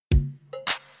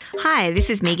Hi, this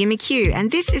is Megan McHugh,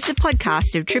 and this is the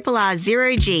podcast of Triple R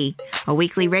Zero G, a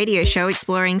weekly radio show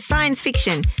exploring science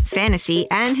fiction, fantasy,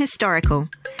 and historical.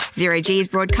 Zero G is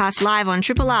broadcast live on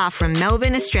Triple R from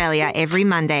Melbourne, Australia, every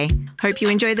Monday. Hope you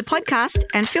enjoy the podcast,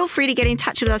 and feel free to get in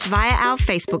touch with us via our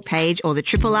Facebook page or the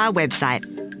Triple R website.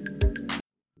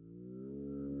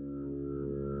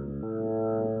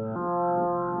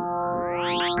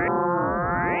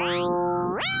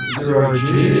 Zero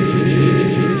G.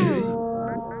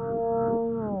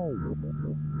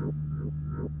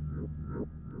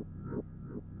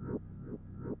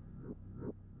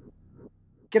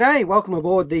 G'day, welcome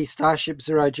aboard the Starship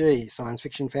Zero G, science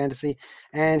fiction, fantasy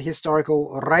and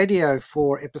historical radio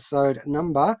for episode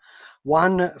number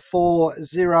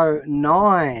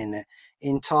 1409,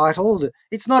 entitled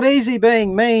It's Not Easy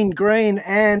Being Mean, Green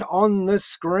and on the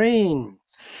Screen.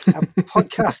 Our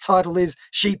podcast title is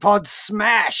She-Pod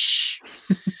Smash.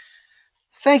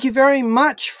 Thank you very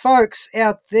much, folks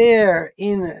out there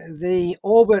in the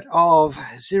orbit of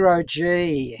Zero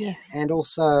G and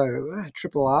also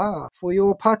Triple R for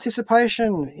your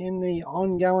participation in the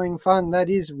ongoing fun that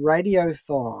is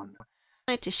Radiothon.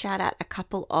 I wanted to shout out a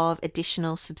couple of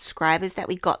additional subscribers that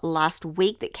we got last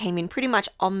week that came in pretty much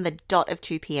on the dot of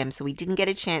 2 p.m. So we didn't get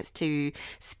a chance to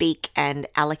speak and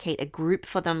allocate a group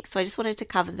for them. So I just wanted to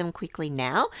cover them quickly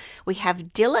now. We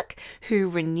have Dilek, who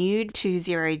renewed to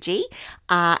Zero G,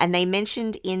 and they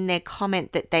mentioned in their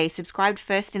comment that they subscribed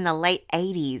first in the late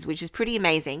 80s, which is pretty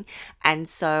amazing. And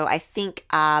so I think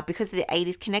because of the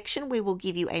 80s connection, we will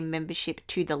give you a membership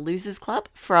to the Losers Club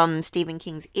from Stephen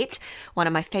King's It, one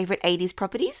of my favorite 80s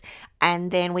properties.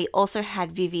 And then we also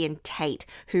had Vivian Tate,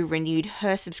 who renewed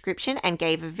her subscription and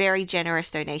gave a very generous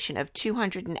donation of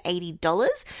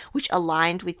 $280, which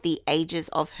aligned with the ages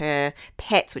of her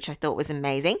pets, which I thought was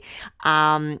amazing.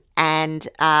 And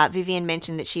Vivian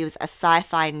mentioned that she was a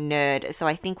sci-fi nerd, so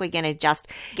I think we're going to just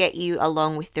get you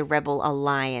along with the Rebel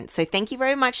Alliance. So thank you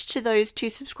very much to those two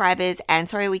subscribers, and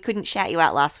sorry we couldn't shout you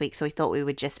out last week, so we thought we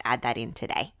would just add that in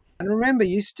today. And remember,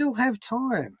 you still have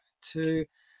time to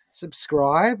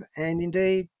subscribe and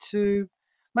indeed to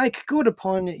make good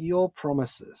upon your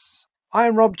promises. I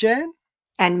am Rob Jan.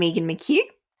 And Megan McHugh.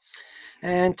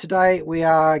 And today we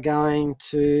are going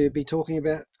to be talking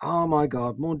about, oh my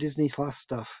God, more Disney Plus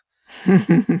stuff.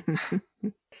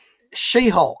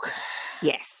 She-Hulk.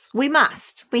 Yes, we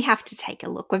must. We have to take a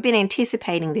look. We've been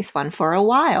anticipating this one for a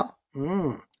while.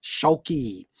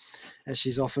 Shulky, as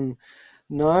she's often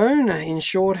known in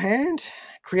shorthand.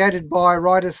 Created by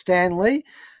writer Stan Lee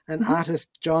and artist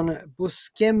John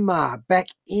Buscema back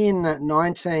in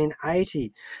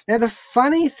 1980. Now, the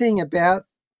funny thing about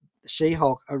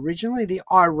She-Hulk originally, the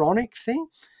ironic thing,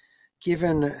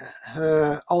 given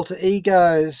her alter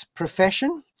ego's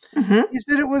profession, is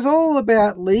that it was all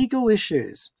about legal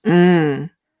issues. So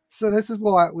this is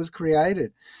why it was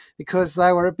created, because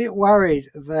they were a bit worried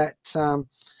that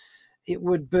it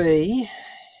would be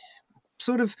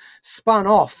sort of spun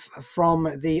off from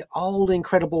the old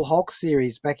Incredible Hulk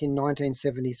series back in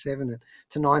 1977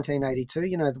 to 1982,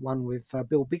 you know, the one with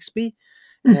Bill Bixby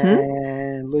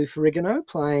and Lou Ferrigno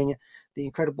playing the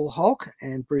Incredible Hulk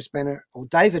and Bruce Banner, or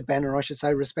David Banner, I should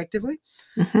say, respectively.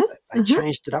 They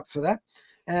changed it up for that.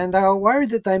 And they were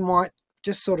worried that they might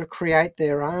just sort of create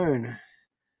their own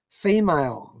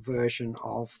female version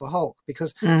of the Hulk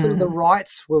because sort of the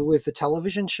rights were with the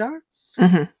television show.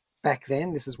 Back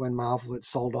then, this is when Marvel had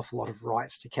sold off a lot of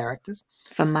rights to characters.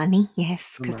 For money,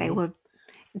 yes, because they were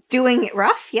doing it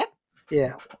rough, yep.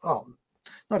 Yeah, oh,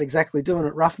 not exactly doing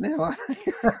it rough now, are they?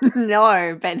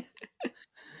 No, but...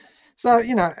 So,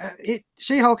 you know,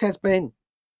 She-Hulk has been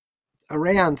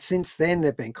around since then. There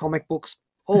have been comic books,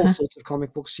 all sorts of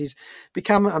comic books. She's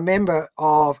become a member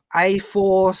of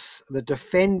A-Force, the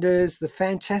Defenders, the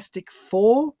Fantastic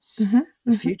Four,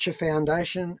 the Future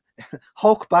Foundation,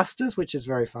 Hulkbusters, which is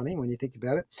very funny when you think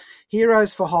about it,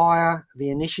 Heroes for Hire, the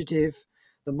Initiative,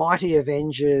 the Mighty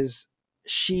Avengers,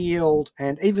 S.H.I.E.L.D.,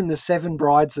 and even the Seven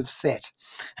Brides of Set.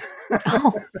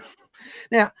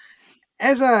 Now,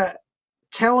 as a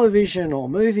television or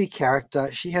movie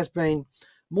character, she has been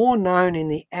more known in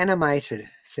the animated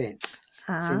sense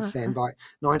since then. By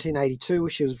 1982,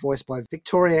 she was voiced by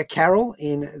Victoria Carroll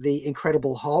in the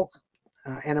Incredible Hulk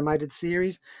animated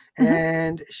series,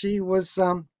 and she was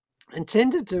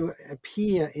intended to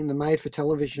appear in the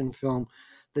made-for-television film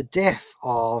The Death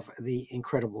of the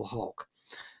Incredible Hulk.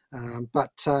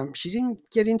 But she didn't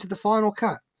get into the final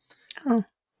cut.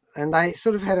 And they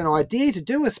sort of had an idea to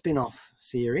do a spin-off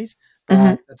series,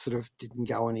 Mm-hmm. but that sort of didn't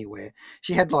go anywhere.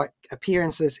 She had like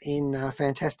appearances in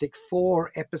Fantastic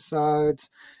Four episodes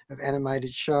of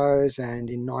animated shows, and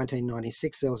in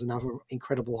 1996 there was another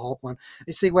Incredible Hulk one.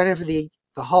 You see, whenever the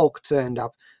Hulk turned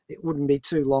up, it wouldn't be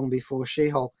too long before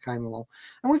She-Hulk came along.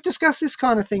 And we've discussed this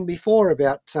kind of thing before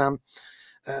about,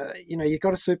 you've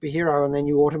got a superhero and then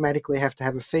you automatically have to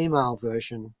have a female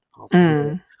version of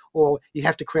him. Or you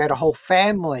have to create a whole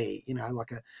family,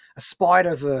 like a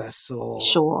Spider-Verse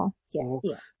Sure. or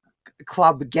Yeah.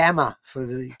 Club Gamma for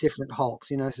the different Hulks,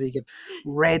 so you get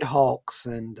Red Hulks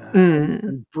and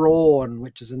Brawn,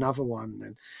 which is another one.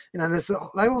 And,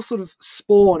 they all sort of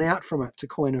spawn out from it, to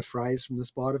coin a phrase from the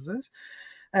Spider-Verse.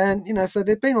 And, so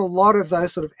there've been a lot of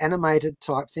those sort of animated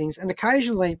type things. And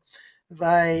occasionally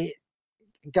they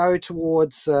go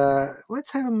towards,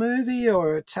 let's have a movie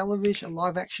or a television, a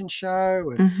live action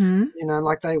show. And,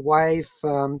 like they wave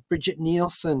Bridget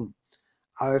Nielsen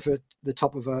over the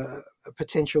top of a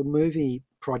potential movie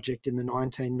project in the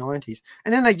 1990s.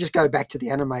 And then they just go back to the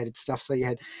animated stuff. So you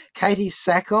had Katie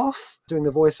Sackhoff doing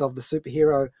the voice of the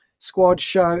superhero squad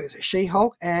show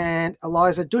She-Hulk, and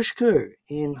Eliza Dushku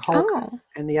in Hulk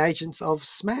and the Agents of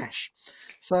Smash.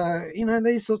 So,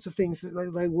 these sorts of things,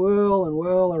 they whirl and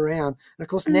whirl around. And, of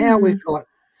course, now we're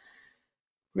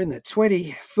in the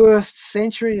 21st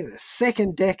century, the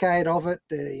second decade of it.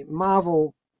 The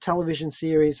Marvel television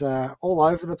series are all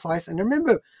over the place. And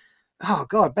remember,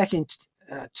 back in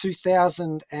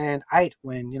 2008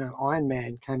 when, Iron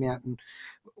Man came out, and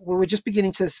we were just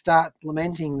beginning to start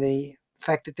lamenting the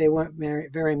fact that there weren't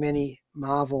very many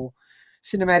Marvel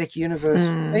Cinematic Universe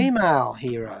female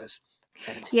heroes.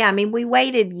 Yeah, I mean, we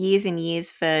waited years and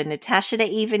years for Natasha to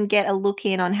even get a look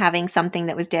in on having something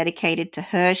that was dedicated to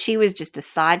her. She was just a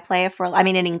side player an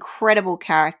incredible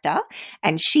character,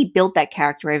 and she built that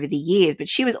character over the years, but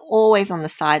she was always on the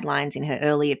sidelines in her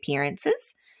early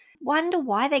appearances. Wonder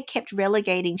why they kept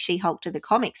relegating She-Hulk to the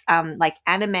comics, like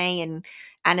anime and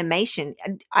animation.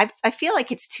 I feel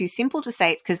like it's too simple to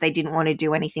say it's because they didn't want to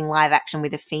do anything live action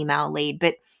with a female lead,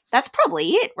 but that's probably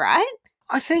it, right?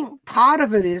 I think part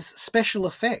of it is special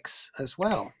effects as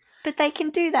well. But they can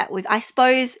do that with, I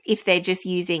suppose, if they're just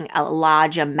using a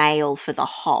larger male for the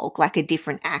Hulk, like a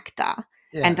different actor,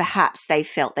 and perhaps they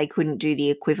felt they couldn't do the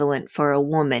equivalent for a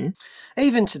woman.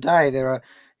 Even today, there are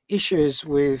issues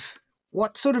with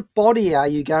what sort of body are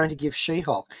you going to give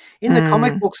She-Hulk? In the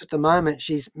comic books at the moment,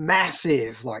 she's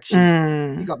massive. Like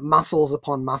you've got muscles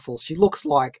upon muscles. She looks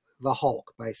like the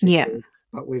Hulk, basically,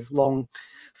 but with long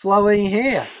flowing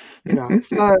hair.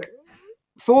 So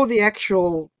for the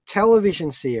actual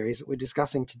television series that we're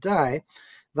discussing today,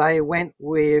 they went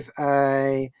with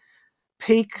a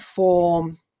peak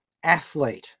form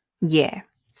athlete. Yeah.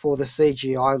 For the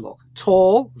CGI look.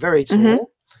 Tall, very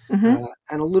tall, and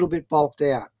a little bit bulked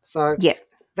out. So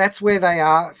that's where they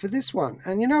are for this one.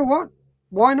 And you know what?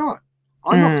 Why not?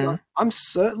 I'm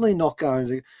certainly not going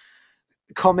to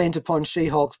comment upon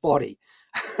She-Hulk's body.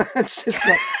 It's just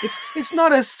not, it's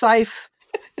not a safe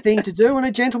thing to do, and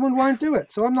a gentleman won't do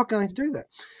it. So I'm not going to do that.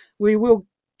 We will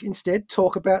instead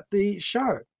talk about the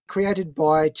show created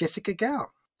by Jessica Gao.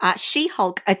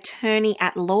 She-Hulk, attorney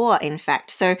at law, in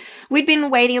fact. So we'd been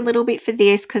waiting a little bit for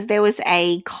this because there was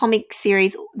a comic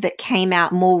series that came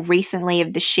out more recently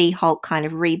of the She-Hulk kind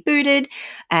of rebooted,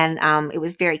 and it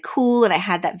was very cool, and it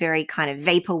had that very kind of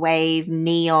vaporwave,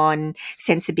 neon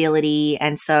sensibility,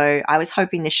 and so I was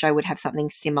hoping the show would have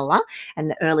something similar, and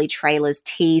the early trailers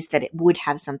teased that it would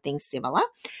have something similar.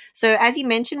 So as you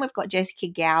mentioned, we've got Jessica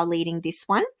Gao leading this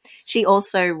one. She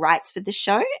also writes for the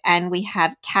show, and we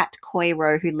have Kat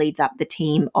Coiro, who leads up the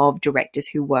team of directors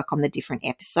who work on the different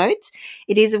episodes.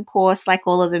 It is, of course, like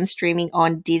all of them, streaming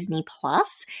on Disney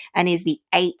Plus, and is the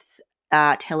 8th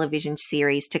television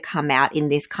series to come out in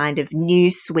this kind of new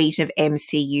suite of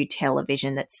MCU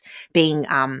television that's being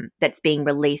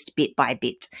released bit by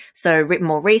bit. So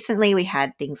more recently, we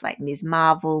had things like Ms.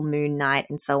 Marvel, Moon Knight,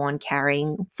 and so on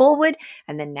carrying forward,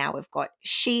 and then now we've got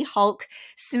She-Hulk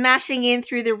smashing in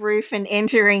through the roof and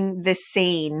entering the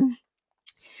scene.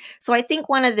 So I think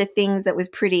one of the things that was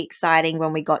pretty exciting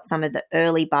when we got some of the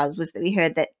early buzz was that we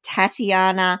heard that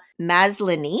Tatiana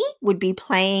Maslany would be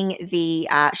playing the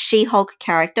She-Hulk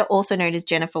character, also known as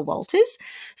Jennifer Walters.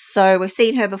 So we've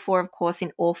seen her before, of course,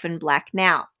 in Orphan Black.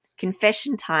 Now,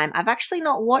 confession time, I've actually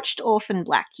not watched Orphan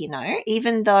Black,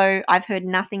 even though I've heard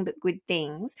nothing but good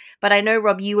things. But I know,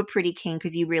 Rob, you were pretty keen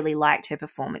because you really liked her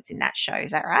performance in that show. Is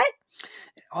that right?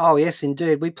 Oh, yes,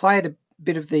 indeed. We played a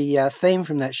bit of the theme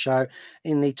from that show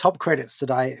in the top credits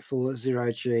today for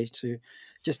Zero G to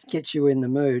just get you in the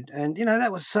mood. And,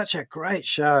 that was such a great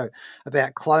show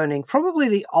about cloning, probably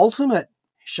the ultimate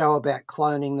show about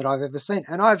cloning that I've ever seen,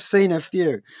 and I've seen a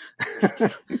few.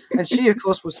 And she, of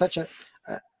course, was such a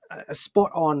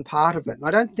spot-on part of it. And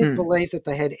I don't believe that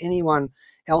they had anyone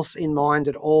else in mind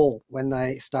at all when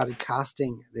they started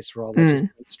casting this role. They just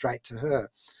went straight to her.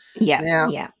 Yeah, Now,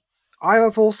 yeah. I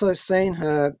have also seen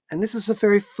her, and this is the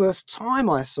very first time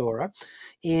I saw her,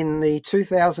 in the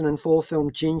 2004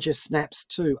 film Ginger Snaps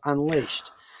 2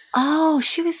 Unleashed. Oh,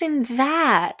 she was in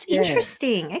that. Yeah.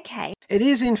 Interesting. Okay. It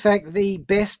is, in fact, the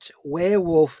best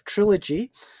werewolf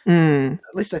trilogy. At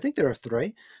least I think there are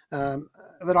 3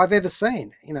 that I've ever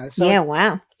seen. So yeah,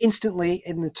 wow. Instantly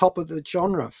in the top of the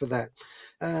genre for that.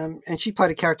 And she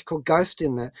played a character called Ghost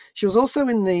in that. She was also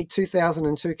in the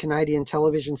 2002 Canadian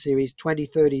television series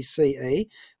 2030 CE,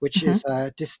 which is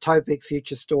a dystopic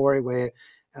future story where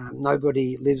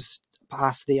nobody lives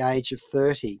past the age of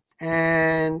 30.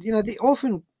 And, the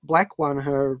Orphan Black won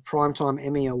her Primetime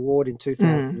Emmy Award in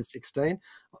 2016.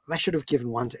 They should have given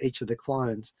one to each of the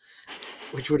clones,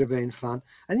 which would have been fun.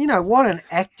 And, what an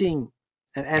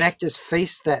actor's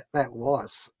feast that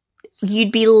was.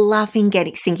 You'd be loving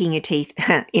sinking your teeth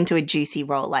into a juicy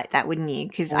role like that, wouldn't you?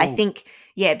 Because I think,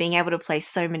 being able to play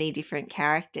so many different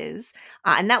characters,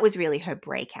 and that was really her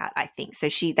breakout, I think. So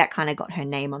that kind of got her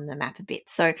name on the map a bit.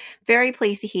 So very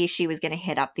pleased to hear she was going to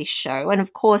head up this show. And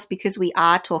of course, because we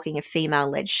are talking a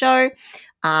female-led show,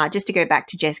 just to go back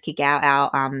to Jessica Gao,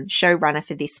 our showrunner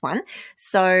for this one.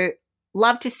 So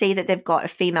love to see that they've got a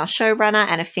female showrunner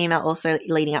and a female also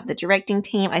leading up the directing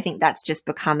team. I think that's just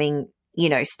becoming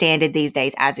standard these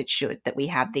days, as it should, that we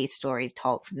have these stories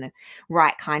told from the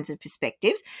right kinds of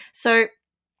perspectives. So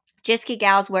Jessica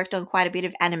Gao's worked on quite a bit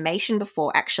of animation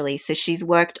before, actually. So she's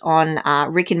worked on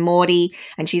Rick and Morty,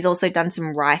 and she's also done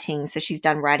some writing. So she's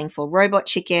done writing for Robot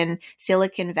Chicken,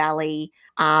 Silicon Valley,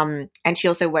 and she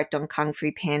also worked on Kung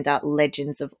Fu Panda,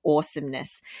 Legends of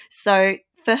Awesomeness. So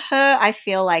for her, I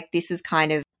feel like this is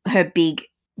kind of her big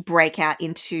breakout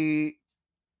into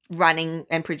running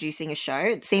and producing a show.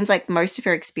 It seems like most of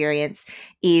her experience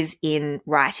is in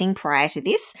writing prior to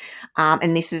this,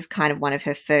 and this is kind of one of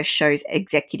her first shows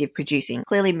executive producing,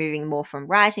 clearly moving more from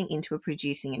writing into a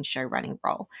producing and show running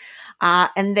role.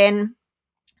 And then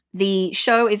the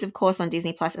show is, of course, on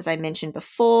Disney Plus, as I mentioned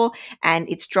before, and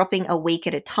it's dropping a week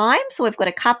at a time. So we've got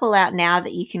a couple out now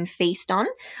that you can feast on.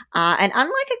 And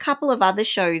unlike a couple of other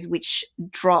shows which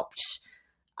dropped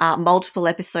multiple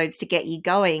episodes to get you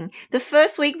going, the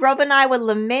first week Rob and I were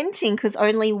lamenting because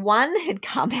only one had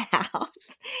come out.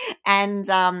 And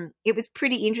it was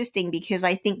pretty interesting because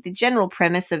I think the general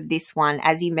premise of this one,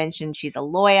 as you mentioned, she's a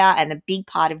lawyer, and a big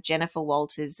part of Jennifer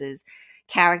Walters'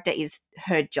 character is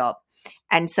her job.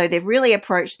 And so they've really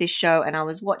approached this show, and I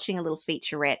was watching a little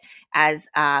featurette as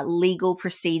a legal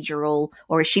procedural,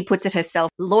 or as she puts it herself,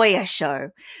 lawyer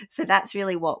show. So that's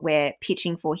really what we're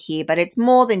pitching for here. But it's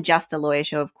more than just a lawyer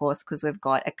show, of course, because we've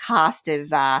got a cast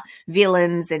of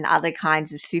villains and other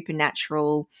kinds of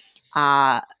supernatural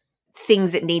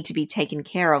things that need to be taken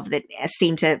care of that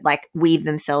seem to weave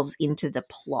themselves into the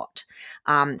plot.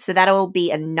 So that will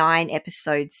be a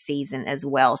 9-episode season as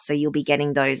well. So you'll be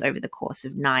getting those over the course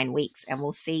of 9 weeks, and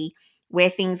we'll see where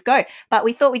things go. But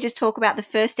we thought we'd just talk about the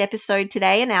first episode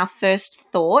today and our first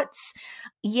thoughts.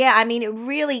 Yeah, I mean, it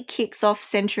really kicks off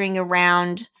centering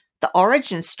around the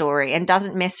origin story and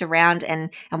doesn't mess around, and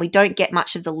we don't get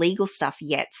much of the legal stuff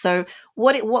yet. So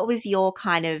what was your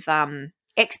kind of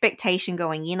expectation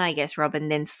going in, I guess, Rob,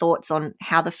 and then thoughts on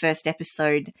how the first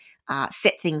episode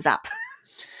set things up?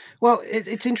 Well,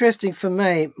 it's interesting for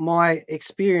me, my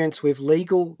experience with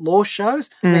legal law shows.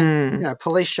 I mean,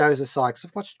 police shows aside, because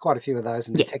I've watched quite a few of those,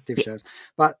 and detective shows,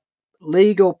 but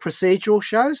legal procedural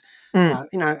shows, I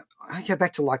go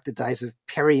back to the days of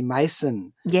Perry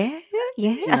Mason. Yeah,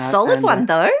 a solid one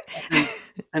though.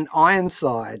 and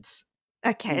Ironsides.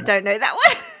 Okay, I don't know that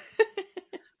one.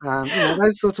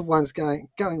 Those sorts of ones going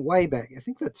way back. I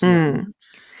think that's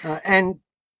and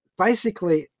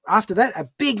basically after that, a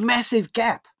big massive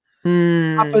gap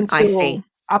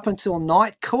up until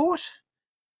Night Court,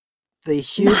 the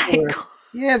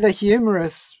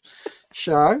humorous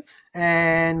show,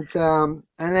 and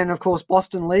then of course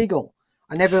Boston Legal.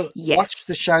 I never watched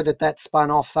the show that spun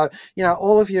off. So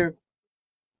all of your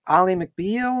Ally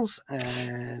McBeals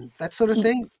and that sort of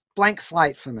thing, blank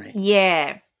slate for me.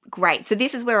 Yeah. Great. So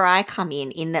this is where I come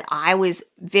in that I was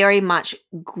very much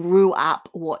grew up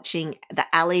watching the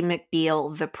Ally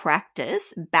McBeal, The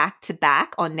Practice, back to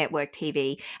back on network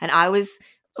TV. And I was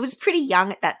pretty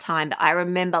young at that time, but I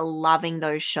remember loving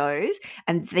those shows.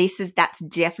 And that's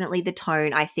definitely the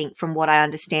tone, I think, from what I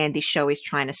understand, this show is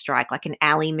trying to strike, like an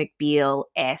Ally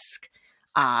McBeal-esque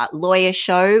lawyer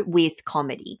show with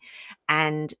comedy.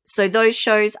 And so those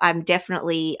shows I'm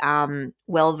definitely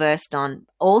well versed on.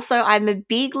 Also, I'm a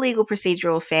big legal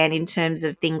procedural fan in terms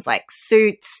of things like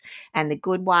Suits and The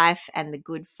Good Wife and The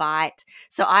Good Fight.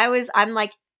 So I'm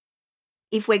like,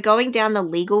 if we're going down the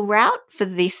legal route for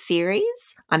this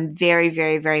series, I'm very,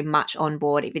 very, very much on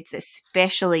board. If it's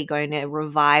especially going to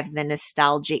revive the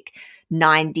nostalgic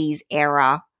 90s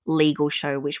era legal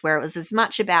show, where it was as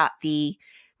much about the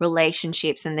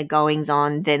relationships and the goings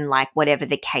on than like whatever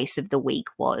the case of the week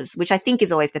was, which I think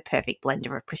is always the perfect blend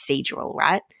of a procedural,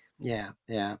 right? Yeah.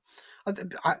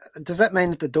 Does that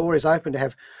mean that the door is open to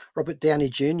have Robert Downey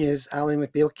Jr.'s Ally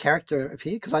McBeal character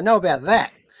appear? Because I know about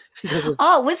that.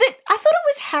 Oh, was it? I thought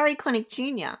it was Harry Connick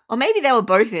Jr. Or maybe they were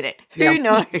both in it. Who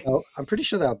knows? I'm pretty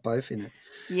sure they were both in it.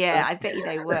 Yeah, I bet you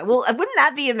they were. Well, wouldn't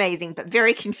that be amazing, but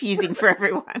very confusing for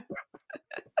everyone.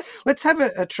 Let's have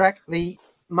a track, the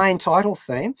main title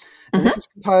theme. And this is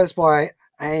composed by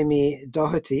Amy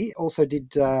Doherty, also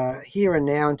did Here and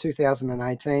Now in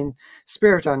 2018,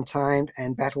 Spirit Untamed,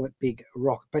 and Battle at Big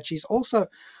Rock. But she's also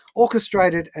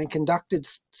orchestrated and conducted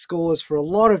scores for a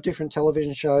lot of different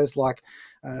television shows like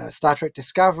Star Trek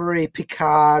Discovery,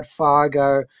 Picard,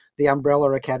 Fargo, The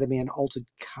Umbrella Academy, and Altered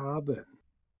Carbon.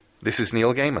 This is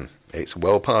Neil Gaiman. It's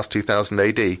well past 2000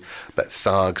 AD, but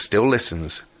Tharg still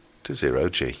listens to Zero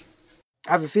G.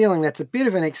 I have a feeling that's a bit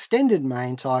of an extended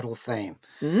main title theme.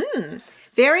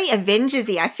 Very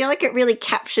Avengers-y. I feel like it really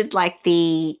captured like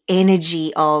the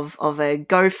energy of a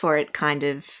go for it kind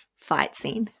of fight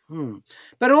scene.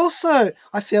 But also,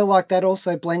 I feel like that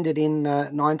also blended in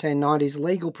 1990s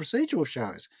legal procedural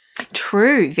shows.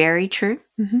 True, very true.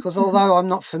 Because although I'm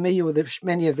not familiar with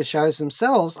many of the shows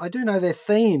themselves, I do know their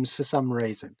themes for some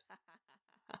reason.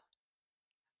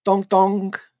 Dong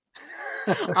dong.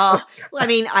 Well, I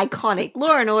mean, iconic.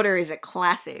 Law and Order is a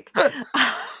classic.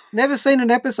 Never seen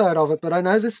an episode of it, but I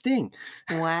know the sting.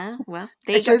 Wow. Well,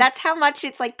 there you go. That's how much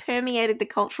it's like permeated the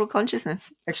cultural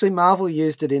consciousness. Actually, Marvel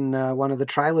used it in one of the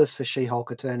trailers for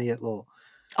She-Hulk Attorney at Law.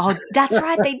 Oh, that's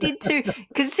right. They did too.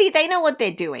 Because, see, they know what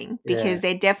they're doing because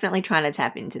they're definitely trying to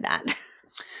tap into that.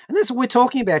 And that's what we're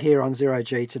talking about here on Zero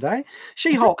G today.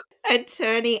 She-Hulk.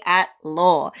 Attorney at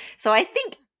Law. So I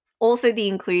think also the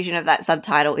inclusion of that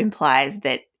subtitle implies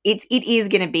that it is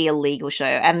going to be a legal show.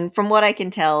 And from what I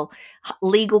can tell,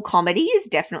 legal comedy is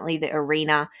definitely the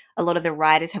arena. A lot of the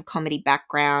writers have comedy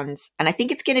backgrounds. And I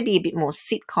think it's going to be a bit more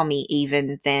sitcom-y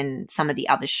even than some of the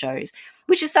other shows,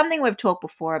 which is something we've talked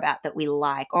before about that we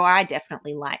like, or I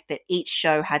definitely like, that each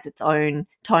show has its own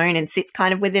tone and sits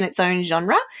kind of within its own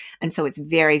genre. And so it's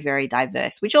very, very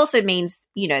diverse, which also means,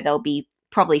 you know, there'll be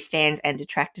probably fans and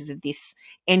detractors of this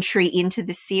entry into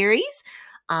the series.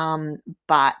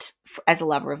 But as a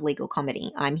lover of legal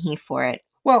comedy, I'm here for it.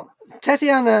 Well,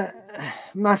 Tatiana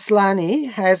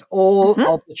Maslany has all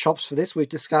of the chops for this. We've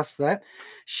discussed that.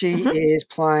 She is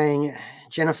playing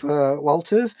Jennifer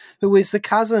Walters, who is the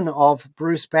cousin of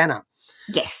Bruce Banner.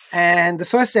 Yes. And the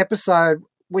first episode,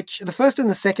 which the first and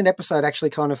the second episode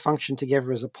actually kind of function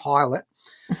together as a pilot.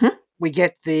 We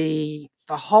get the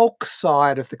Hulk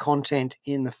side of the content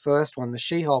in the first one, the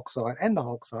She-Hulk side and the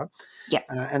Hulk side. Yeah.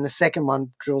 And the second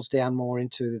one drills down more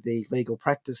into the legal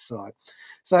practice side.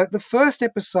 So the first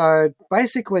episode,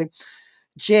 basically,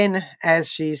 Jen, as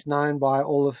she's known by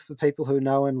all of the people who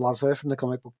know and love her from the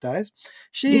comic book days,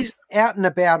 she's out and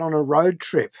about on a road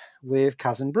trip with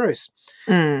cousin Bruce.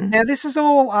 Now, this is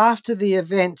all after the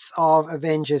events of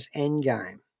Avengers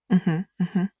Endgame.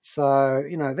 So,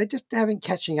 you know, they're just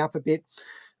catching up a bit.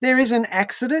 There is an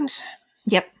accident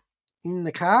in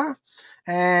the car,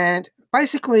 and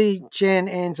basically Jen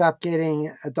ends up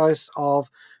getting a dose of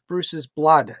Bruce's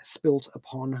blood spilt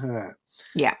upon her.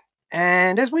 Yeah.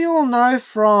 And as we all know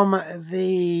from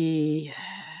the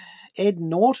Ed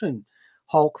Norton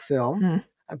Hulk film,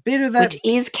 a bit of that... Which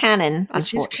is canon,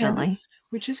 unfortunately.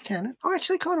 Which is canon. I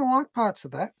actually kind of like parts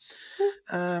of that,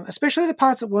 especially the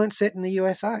parts that weren't set in the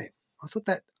USA. I thought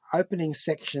that opening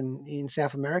section in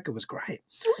South America was great.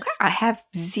 I have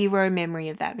zero memory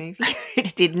of that movie.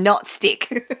 It did not stick.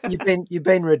 You've been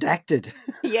redacted.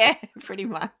 Yeah, pretty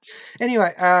much.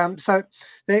 Anyway, so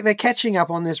they're catching up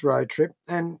on this road trip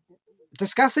and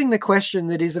discussing the question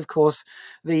that is, of course,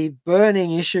 the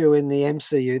burning issue in the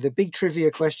MCU. The big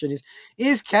trivia question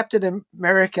is Captain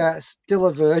America still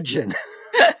a virgin?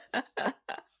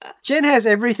 Jen has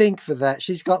everything for that.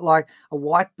 She's got like a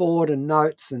whiteboard and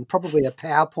notes and probably a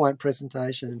PowerPoint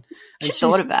presentation. And she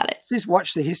thought about it. She's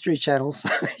watched the History Channel, so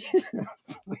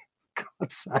for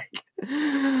God's sake.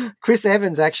 Chris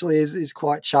Evans actually is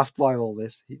quite chuffed by all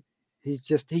this. He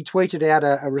tweeted out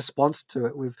a response to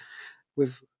it with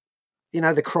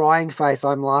the crying face.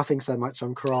 I'm laughing so much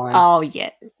I'm crying. Oh,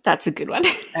 yeah. That's a good one.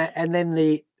 And then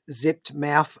the zipped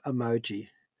mouth emoji,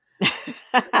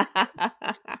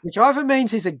 which either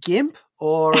means he's a gimp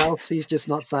or else he's just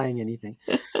not saying anything.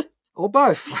 Or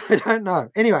both. I don't know.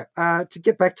 Anyway, to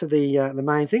get back to the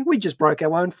main thing, we just broke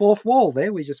our own fourth wall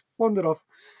there. We just wandered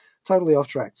totally off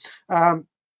track.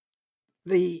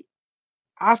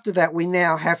 After that, we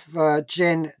now have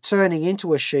Jen turning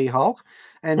into a She-Hulk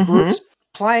and Bruce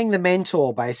playing the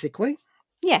mentor, basically.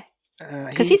 Yeah,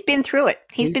 because he's been through it.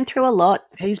 He's been through a lot.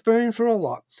 He's been through a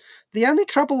lot. The only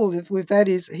trouble with that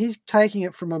is he's taking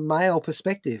it from a male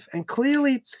perspective, and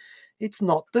clearly it's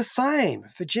not the same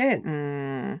for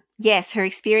Jen. Yes, her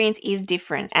experience is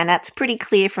different, and that's pretty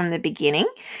clear from the beginning.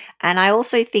 And I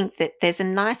also think that there's a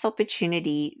nice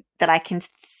opportunity that I can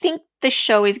think the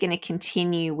show is going to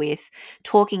continue with,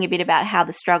 talking a bit about how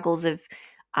the struggles of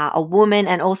a woman,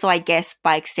 and also, I guess,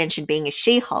 by extension, being a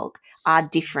She-Hulk, are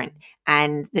different,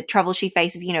 and the trouble she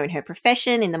faces, in her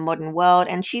profession, in the modern world.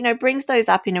 And she, brings those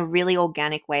up in a really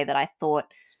organic way that I thought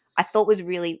was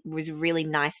really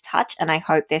nice touch, and I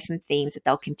hope there's some themes that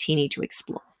they'll continue to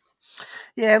explore.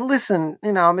 Yeah, listen,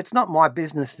 it's not my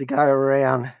business to go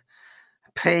around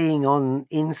peeing on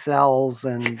incels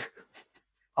and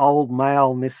old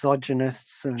male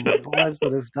misogynists and all that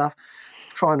sort of stuff,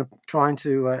 trying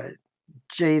to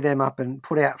G them up and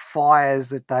put out fires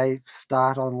that they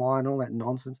start online, all that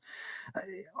nonsense.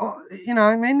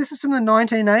 This is from the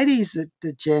 1980s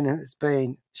that Jen has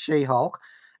been She-Hulk,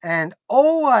 and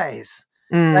always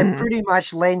they pretty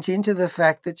much lent into the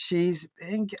fact that she's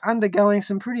undergoing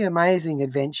some pretty amazing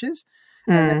adventures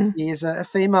and that she is a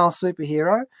female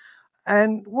superhero.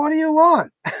 And what do you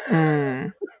want?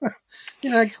 Get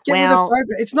with the program.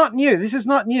 It's not new. This is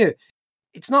not new.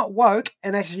 It's not woke,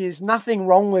 and actually there's nothing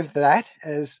wrong with that,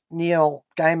 as Neil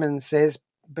Gaiman says.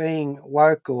 Being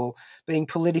woke or being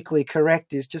politically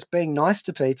correct is just being nice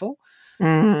to people.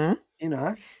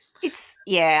 It's,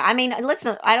 I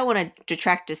don't want to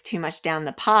detract us too much down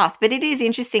the path, but it is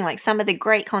interesting, like some of the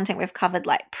great content we've covered,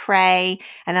 like Prey,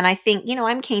 and then I think,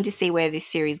 I'm keen to see where this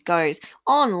series goes.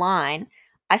 Online,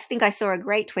 I think I saw a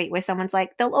great tweet where someone's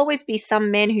like, there'll always be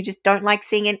some men who just don't like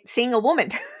seeing a woman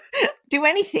do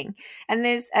anything. And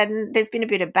there's been a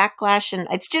bit of backlash, and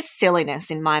it's just silliness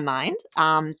in my mind,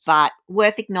 but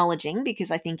worth acknowledging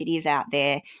because I think it is out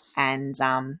there. And,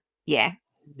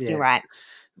 you're right.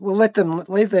 We'll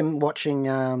leave them watching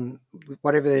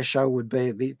whatever their show would be.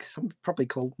 It'd be probably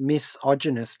called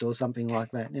Misogynist or something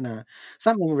like that.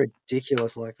 Something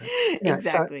ridiculous like that.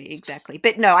 Exactly.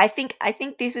 But no, I think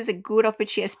this is a good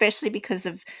opportunity, especially because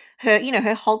of her.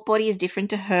 Her Hulk body is different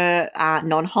to her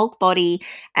non-Hulk body,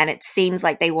 and it seems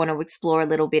like they want to explore a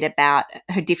little bit about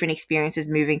her different experiences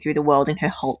moving through the world in her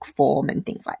Hulk form and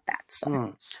things like that.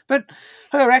 So, but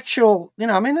her actual, they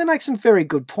make some very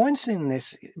good points in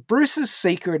this. Bruce's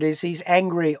secret is he's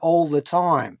angry all the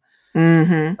time.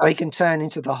 So he can turn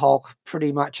into the Hulk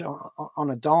pretty much on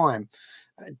a dime.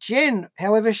 Jen,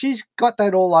 however, she's got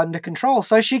that all under control,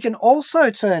 so she can also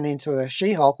turn into a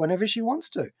She-Hulk whenever she wants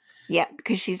to. Yeah,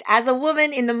 because she's, as a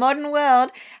woman in the modern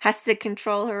world, has to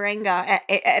control her anger at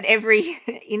every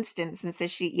instance. And so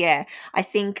I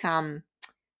think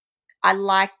I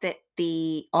like that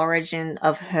the origin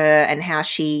of her and how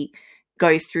she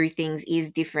goes through things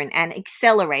is different and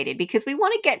accelerated, because we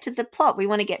want to get to the plot. We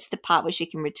want to get to the part where she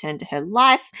can return to her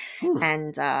life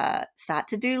and start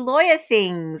to do lawyer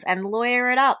things and lawyer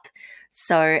it up.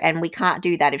 So, and we can't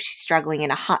do that if she's struggling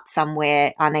in a hut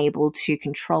somewhere, unable to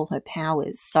control her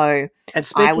powers. So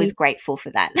I was grateful for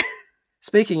that.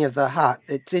 Speaking of the hut,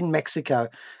 it's in Mexico,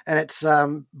 and it's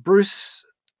Bruce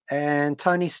and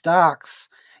Tony Stark's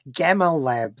Gamma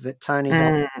lab that Tony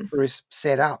helped Bruce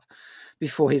set up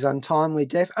before his untimely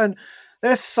death. And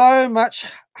there's so much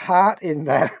heart in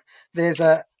that. There's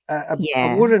a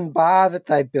wooden bar that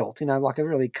they built, like a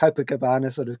really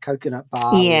Copacabana sort of coconut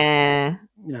bar. Yeah.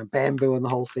 With, bamboo and the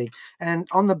whole thing. And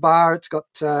on the bar, it's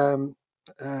got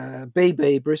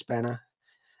BB, Bruce Banner,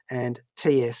 and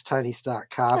TS, Tony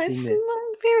Stark, carved in there.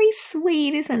 Very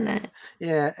sweet, isn't it?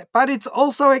 Yeah, but it's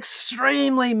also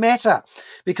extremely meta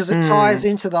because it ties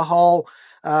into the whole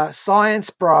Science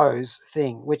Bros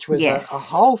thing, which was a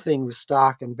whole thing with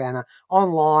Stark and Banner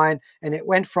online, and it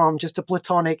went from just a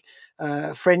platonic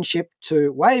friendship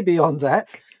to way beyond that.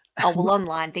 Oh, well,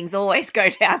 online things always go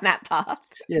down that path.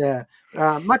 Yeah,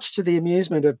 much to the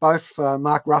amusement of both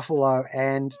Mark Ruffalo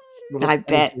and... I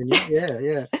bet.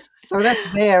 Yeah. So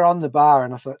that's there on the bar,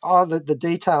 and I thought, the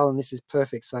detail in this is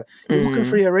perfect. So you're looking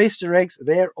for your Easter eggs,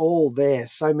 they're all there,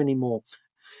 so many more.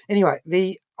 Anyway,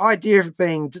 the idea of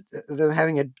them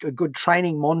having a good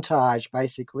training montage,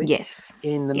 basically, Yes.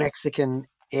 in the Mexican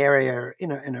area,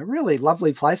 in a really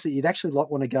lovely place that you'd actually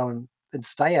want to go and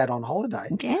stay at on holiday.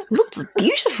 Yeah, it looked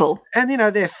beautiful. And,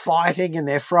 they're fighting and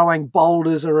they're throwing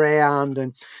boulders around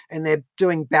and they're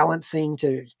doing balancing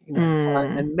to,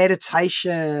 and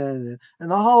meditation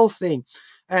and the whole thing.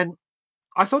 And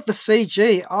I thought the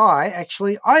CGI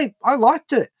actually, I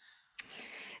liked it.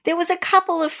 There was a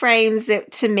couple of frames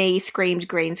that to me screamed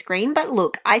green screen, but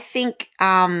look, I think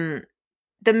the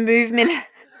movement...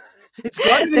 It's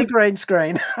got to be green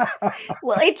screen.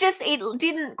 Well, it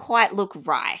didn't quite look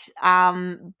right.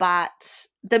 But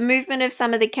the movement of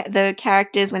some of the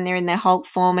characters when they're in their Hulk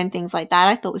form and things like that,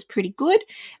 I thought was pretty good.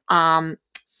 I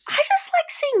just like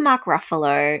seeing Mark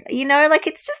Ruffalo.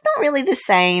 It's just not really the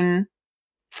same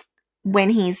when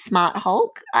he's Smart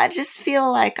Hulk. I just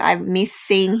feel like I miss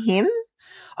seeing him.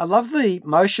 I love the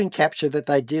motion capture that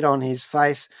they did on his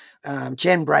face.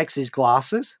 Jen breaks his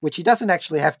glasses, which he doesn't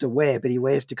actually have to wear, but he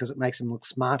wears it because it makes him look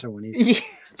smarter when he's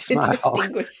Smart Hulk. To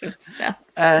distinguish himself.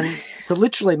 And to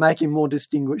literally make him more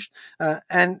distinguished.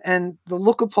 And the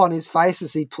look upon his face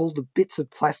as he pulled the bits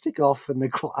of plastic off and the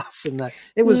glass and that.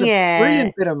 It was a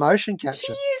brilliant bit of motion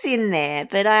capture. He is in there,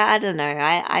 but I don't know.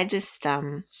 I just,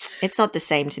 it's not the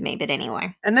same to me, but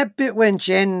anyway. And that bit when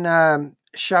Jen...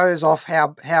 shows off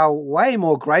how way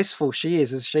more graceful she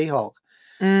is as She-Hulk.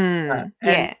 Yeah.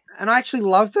 And I actually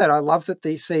love that. I love that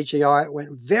the CGI went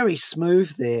very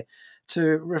smooth there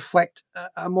to reflect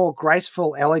a more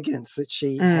graceful elegance that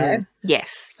she had.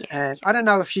 Yes. Yeah. And I don't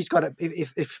know if she's got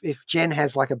if Jen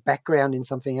has like a background in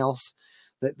something else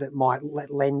that might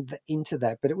lend into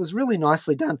that, but it was really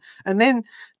nicely done. And then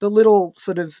the little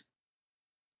sort of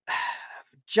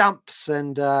jumps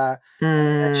and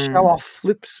show off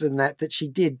flips and that she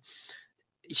did.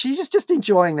 She's just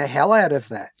enjoying the hell out of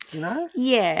that,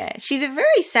 Yeah, she's a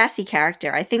very sassy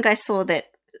character. I think I saw that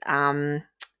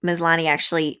Maslany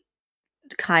actually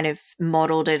kind of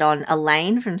modeled it on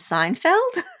Elaine from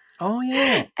Seinfeld. Oh,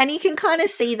 yeah. And you can kind of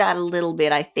see that a little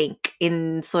bit, I think,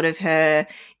 in sort of her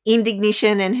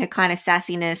indignation and her kind of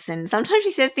sassiness. And sometimes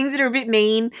she says things that are a bit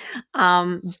mean,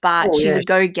 but she's a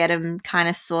go-get-'em kind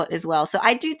of sort as well. So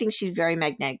I do think she's very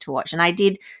magnetic to watch. And I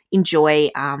did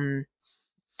enjoy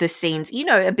the scenes,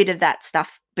 a bit of that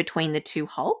stuff between the two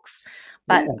Hulks.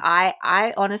 But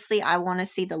I honestly, I want to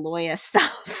see the lawyer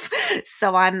stuff.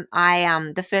 So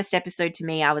the first episode to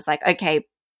me, I was like, okay,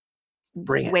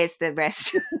 where's the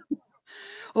rest?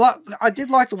 Well, I did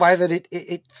like the way that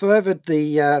it furthered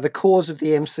the cause of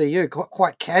the MCU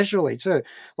quite casually too.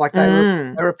 Like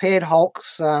they repaired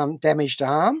Hulk's damaged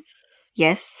arm.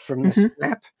 Yes. From the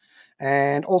snap.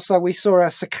 And also we saw a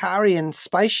Sicarian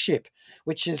spaceship,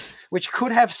 which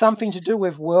could have something to do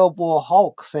with World War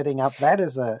Hulk, setting up that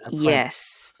as a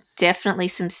yes. Definitely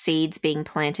some seeds being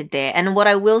planted there. And what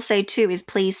I will say too is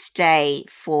please stay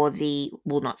for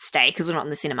not stay because we're not in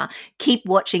the cinema. Keep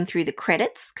watching through the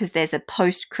credits because there's a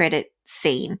post-credit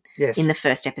scene in the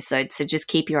first episode. So just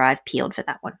keep your eyes peeled for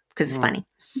that one because it's funny.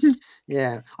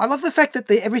 Yeah. I love the fact that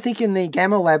everything in the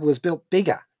Gamma Lab was built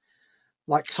bigger,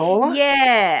 like taller.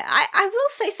 Yeah. I will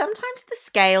say sometimes the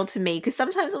scale to me, because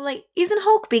sometimes I'm like, isn't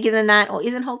Hulk bigger than that or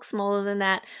isn't Hulk smaller than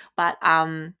that? But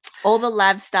all the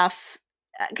lab stuff,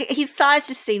 his size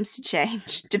just seems to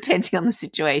change depending on the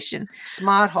situation.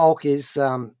 Smart Hulk is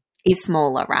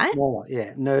smaller, right? Smaller,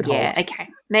 yeah. Nerd Hulk. Yeah, okay.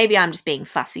 Maybe I'm just being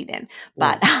fussy then.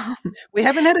 But we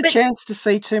haven't had a chance to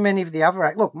see too many of the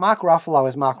other. Look, Mark Ruffalo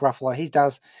is Mark Ruffalo. He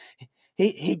does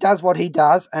what he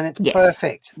does, and it's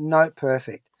perfect. Note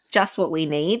perfect. Just what we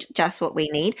need. Just what we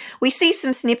need. We see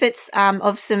some snippets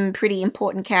of some pretty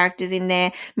important characters in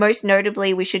there. Most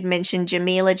notably, we should mention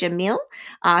Jamila Jamil,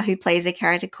 who plays a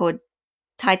character called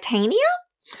Titania.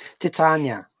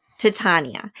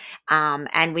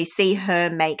 And we see her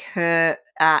make her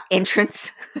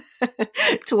entrance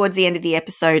towards the end of the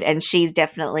episode, and she's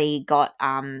definitely got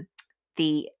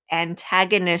the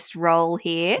antagonist role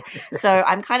here. So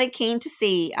I'm kind of keen to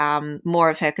see more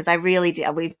of her because I really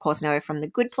do. We, of course, know her from The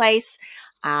Good Place.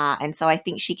 And so I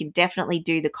think she can definitely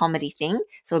do the comedy thing.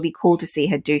 So it'll be cool to see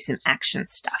her do some action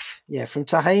stuff. Yeah, from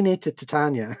Tahini to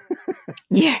Titania.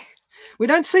 Yeah. We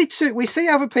don't see we see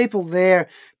other people there,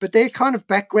 but they're kind of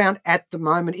background at the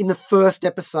moment in the first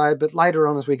episode, but later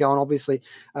on as we go on, obviously,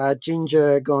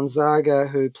 Ginger Gonzaga,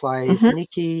 who plays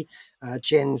Nikki,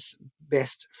 Jen's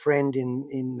best friend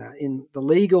in the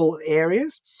legal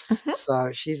areas.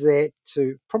 So she's there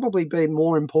to probably be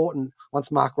more important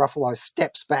once Mark Ruffalo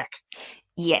steps back.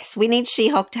 Yes, we need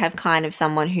She-Hulk to have kind of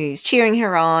someone who's cheering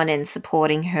her on and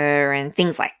supporting her and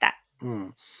things like that.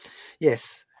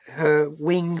 Yes. her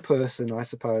wing person, I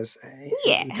suppose,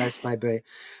 Yeah. the case may be.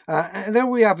 And then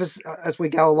we have as we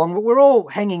go along, but we're all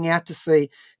hanging out to see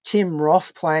Tim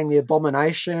Roth playing the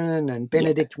Abomination and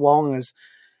Benedict Wong as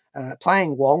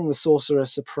playing Wong, the Sorcerer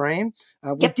Supreme.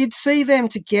 We did see them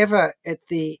together at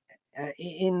the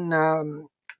in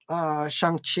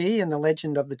Shang-Chi and the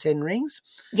Legend of the Ten Rings.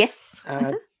 Yes.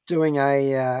 Doing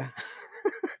a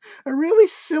a really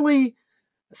silly,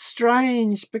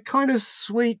 strange, but kind of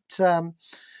sweet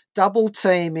double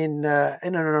team in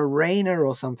an arena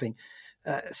or something,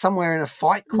 somewhere in a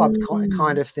fight club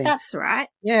kind of thing. That's right.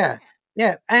 Yeah.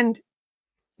 And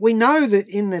we know that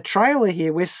in the trailer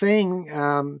here, we're seeing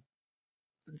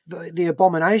the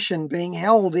Abomination being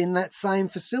held in that same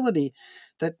facility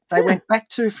that they went back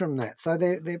to from that. So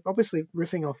they're obviously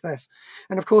riffing off this.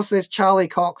 And of course, there's Charlie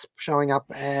Cox showing up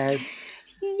as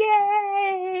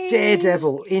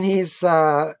Daredevil in his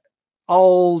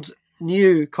old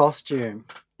new costume.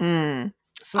 So,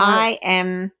 I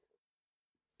am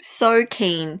so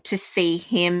keen to see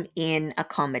him in a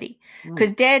comedy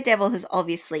because Daredevil has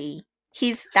obviously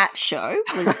that show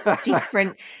was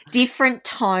different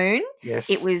tone.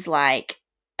 Yes, it was like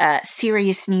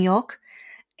serious New York,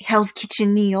 Hell's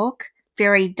Kitchen New York,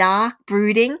 very dark,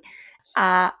 brooding.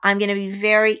 I'm going to be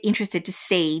very interested to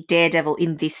see Daredevil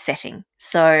in this setting.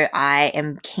 So I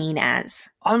am keen as.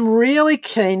 I'm really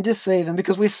keen to see them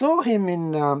because we saw him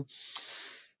in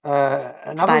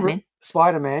another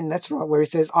Spider-Man. That's right, where he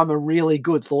says, "I'm a really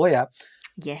good lawyer."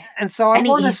 Yeah, and so I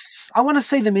want to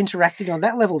see them interacting on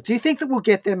that level. Do you think that we'll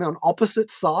get them on opposite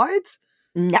sides?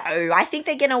 No, I think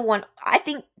they're going to want. I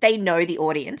think they know the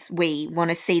audience. We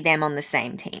want to see them on the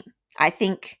same team. I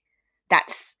think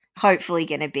that's hopefully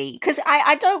going to be because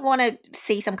I don't want to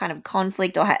see some kind of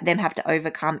conflict or them have to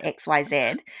overcome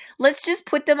XYZ. Let's just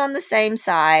put them on the same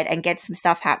side and get some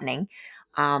stuff happening.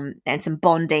 And some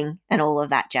bonding and all of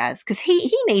that jazz. Because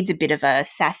he needs a bit of a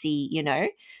sassy,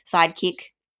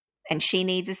 sidekick. And she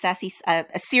needs a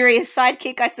serious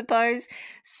sidekick, I suppose.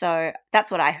 So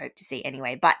that's what I hope to see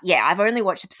anyway. But yeah, I've only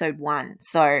watched episode 1.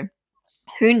 So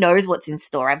who knows what's in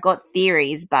store. I've got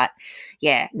theories, but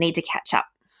yeah, need to catch up.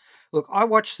 Look, I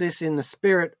watched this in the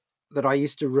spirit that I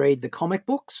used to read the comic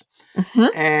books.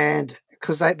 And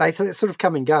because they sort of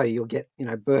come and go. You'll get,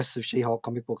 bursts of She-Hulk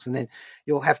comic books, and then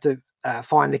you'll have to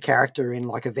find the character in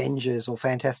like Avengers or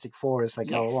Fantastic Four as they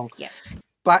go along. Yeah.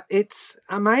 But it's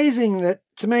amazing that,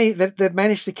 to me, that they've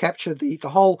managed to capture the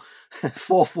whole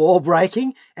fourth wall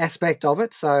breaking aspect of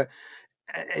it. So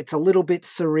it's a little bit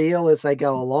surreal as they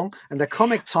go along, and the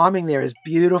comic timing there is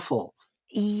beautiful.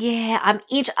 Yeah,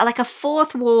 like a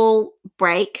fourth wall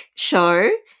break show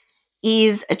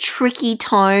is a tricky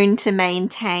tone to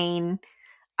maintain.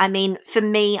 I mean, for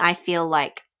me, I feel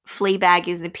like Fleabag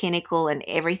is the pinnacle and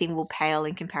everything will pale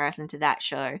in comparison to that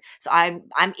show. So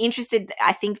I'm interested.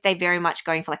 I think they're very much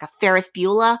going for like a Ferris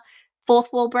Bueller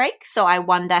fourth wall break. So I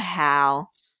wonder how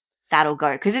that'll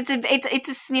go because it's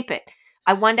a snippet.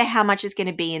 I wonder how much is going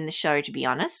to be in the show, to be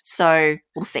honest. So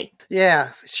we'll see. Yeah,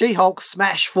 She-Hulk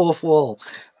smash fourth wall.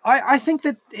 I think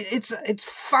that it's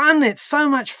fun. It's so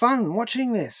much fun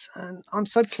watching this, and I'm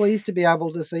so pleased to be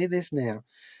able to see this now.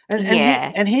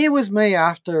 And here was me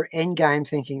after Endgame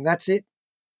thinking, that's it.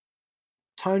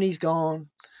 Tony's gone.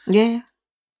 Yeah.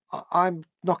 I'm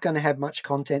not going to have much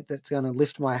content that's going to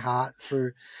lift my heart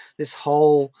through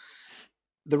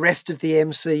the rest of the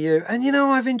MCU. And,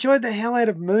 I've enjoyed the hell out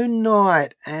of Moon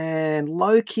Knight and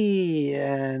Loki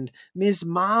and Ms.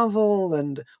 Marvel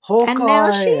and Hawkeye. And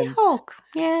now She-Hulk.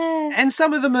 Yeah. And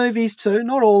some of the movies too.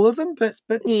 Not all of them, but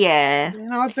yeah.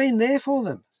 I've been there for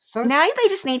them. So now they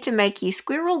just need to make you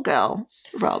Squirrel Girl,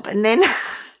 Rob, and then...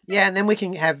 yeah, and then we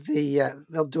can have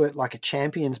they'll do it like a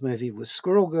Champions movie with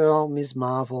Squirrel Girl, Ms.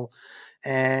 Marvel,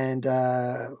 and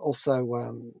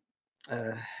also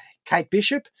Kate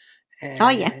Bishop.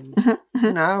 And,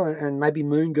 and maybe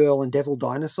Moon Girl and Devil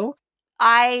Dinosaur.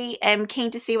 I am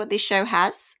keen to see what this show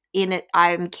has in it.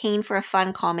 I'm keen for a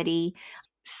fun comedy.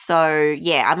 So,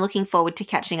 yeah, I'm looking forward to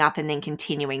catching up and then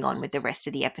continuing on with the rest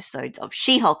of the episodes of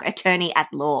She-Hulk, Attorney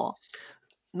at Law.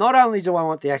 Not only do I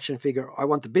want the action figure, I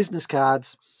want the business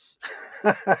cards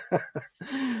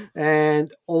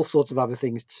and all sorts of other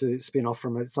things to spin off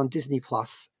from it. It's on Disney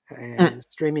Plus and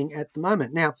streaming at the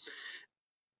moment. Now,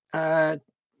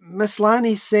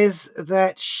 Maslany says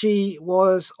that she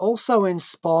was also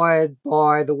inspired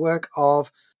by the work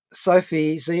of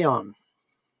Sophie Zion,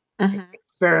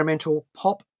 experimental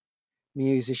pop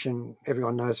musician.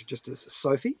 Everyone knows her just as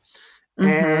Sophie.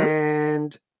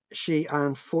 And she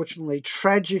unfortunately,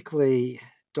 tragically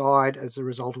died as a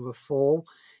result of a fall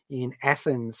in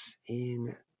Athens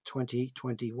in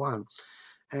 2021.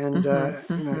 And,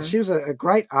 she was a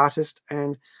great artist.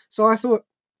 And so I thought,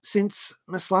 since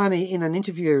Maslany in an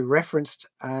interview referenced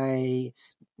a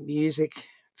music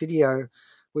video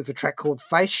with a track called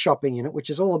Face Shopping in it, which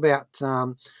is all about,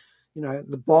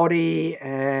 the body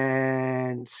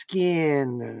and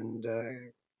skin and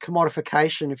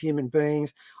commodification of human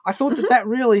beings, I thought that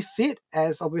really fit,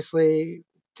 as obviously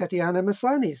Tatiana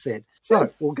Maslany said.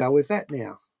 So we'll go with that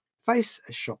now. Face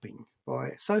Shopping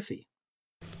by Sophie.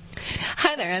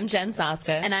 Hi there, I'm Jen Saska.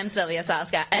 And I'm Sylvia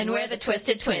Saska. And we're the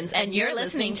Twisted Twins. And you're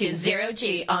listening to Zero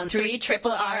G on 3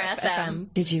 Triple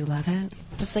RFM. Did you love it?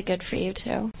 Was it good for you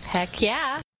too? Heck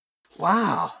yeah.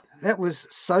 Wow, that was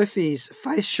Sophie's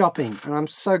Face Shopping. And I'm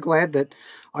so glad that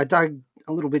I dug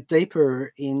a little bit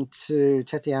deeper into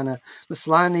Tatiana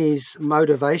Maslany's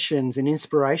motivations and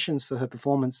inspirations for her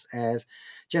performance as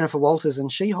Jennifer Walters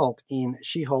and She-Hulk in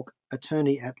She-Hulk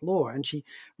Attorney at Law. And she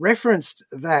referenced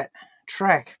that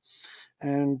track,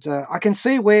 and I can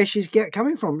see where she's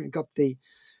coming from. You've got the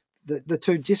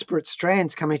two disparate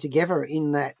strands coming together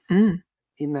in that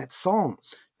song.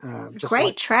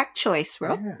 Great track choice,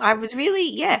 Rob. Yeah. I was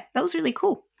really, that was really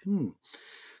cool.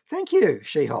 Thank you,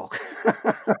 She-Hulk.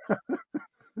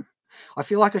 I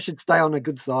feel like I should stay on a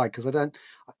good side because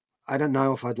I don't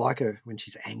know if I'd like her when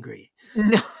she's angry.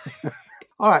 No.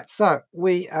 All right, so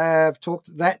we have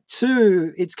talked that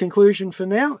to its conclusion for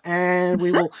now, and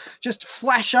we will just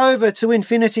flash over to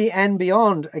Infinity and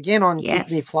Beyond again on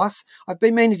Disney Plus. I've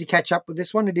been meaning to catch up with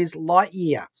this one. It is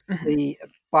Lightyear, the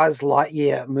Buzz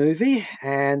Lightyear movie,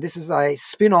 and this is a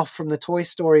spin-off from the Toy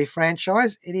Story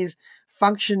franchise. It is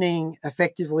functioning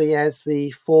effectively as the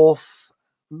fourth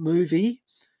movie.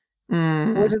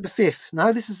 Or is it the fifth?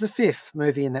 No, this is the fifth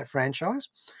movie in that franchise.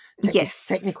 Yes.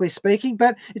 Technically speaking,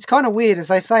 but it's kind of weird, as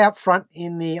they say up front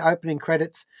in the opening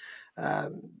credits.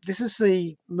 This is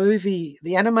the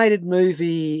animated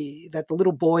movie that the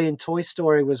little boy in Toy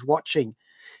Story was watching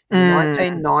in the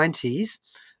 1990s,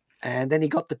 and then he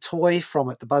got the toy from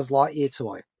it, the Buzz Lightyear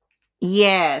toy.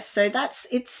 Yeah, so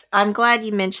I'm glad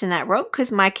you mentioned that, Rob,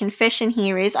 because my confession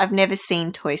here is I've never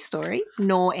seen Toy Story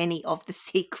nor any of the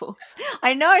sequels.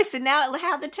 I know, so now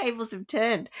how the tables have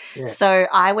turned. Yes. So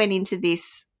I went into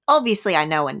this, obviously I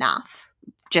know enough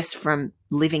just from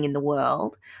living in the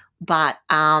world, but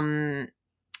someone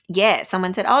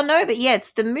said, oh no, but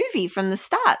it's the movie from the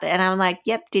start. And I'm like,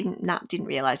 yep, didn't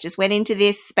realize, just went into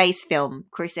this space film,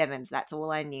 Chris Evans, that's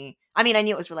all I knew. I mean, I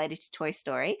knew it was related to Toy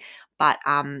Story, but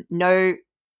no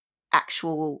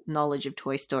actual knowledge of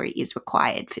Toy Story is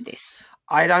required for this.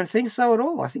 I don't think so at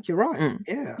all. I think you're right.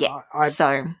 Yeah.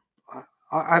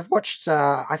 I've watched,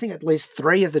 I think, at least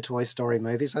 3 of the Toy Story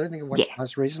movies. I don't think I watched the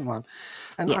most recent one.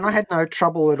 And I had no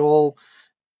trouble at all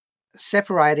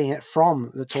separating it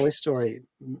from the Toy Story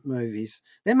movies.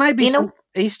 There may be some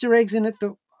Easter eggs in it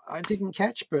that I didn't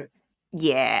catch, but...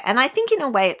 Yeah, and I think in a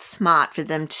way it's smart for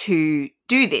them to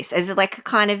do this as like a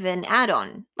kind of an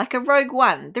add-on, like a Rogue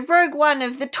One, the Rogue One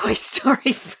of the Toy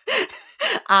Story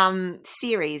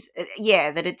series.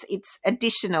 That it's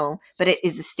additional, but it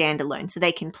is a standalone, so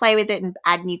they can play with it and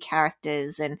add new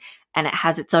characters, and it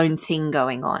has its own thing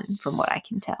going on, from what I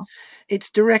can tell. It's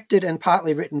directed and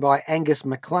partly written by Angus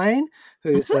MacLane,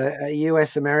 who's a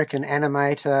US-American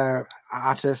animator,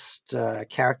 artist,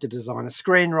 character designer,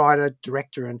 screenwriter,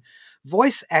 director, and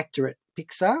voice actor at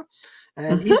Pixar.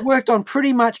 And he's worked on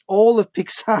pretty much all of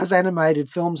Pixar's animated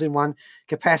films in one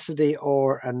capacity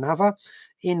or another.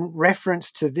 In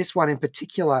reference to this one in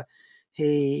particular,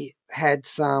 he had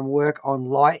some work on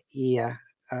Lightyear.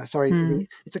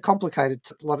 It's a complicated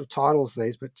lot of titles,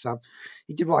 these, but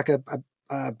he did like a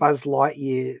Buzz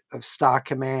Lightyear of Star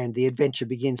Command, The Adventure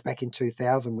Begins, back in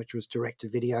 2000, which was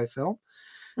direct-to-video film.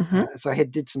 So he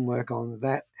did some work on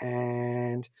that,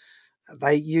 and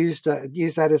they used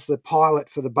that as the pilot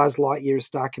for the Buzz Lightyear of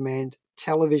Star Command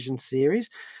television series.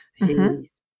 He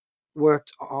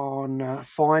worked on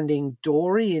Finding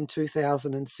Dory in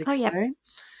 2016. Oh, yeah.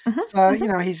 So,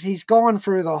 he's gone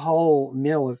through the whole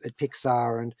mill at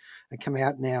Pixar and come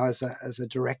out now as a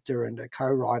director and a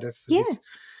co-writer for this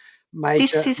major.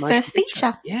 This is his first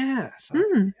feature. Yeah.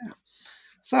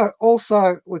 So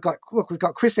also we've got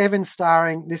Chris Evans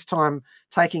starring, this time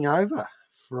taking over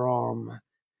from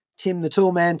Tim the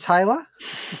Toolman Taylor.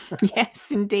 Yes,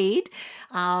 indeed.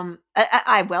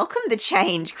 I welcome the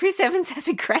change. Chris Evans has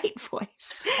a great voice,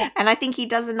 and I think he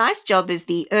does a nice job as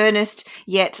the earnest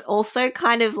yet also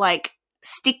kind of like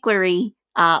sticklery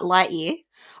Lightyear.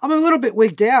 I'm a little bit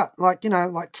wigged out, like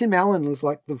Tim Allen was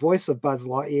like the voice of Buzz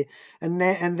Lightyear, and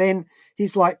then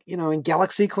he's like in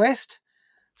Galaxy Quest.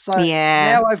 So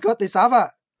now I've got this other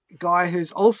guy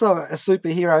who's also a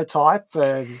superhero type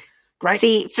and great.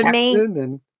 See, for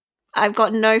me, I've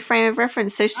got no frame of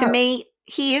reference. So to Oh. me,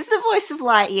 he is the voice of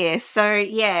Lightyear. So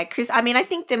yeah, Chris, I mean, I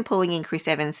think them pulling in Chris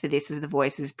Evans for this as the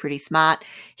voice is pretty smart.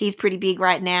 He's pretty big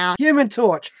right now. Human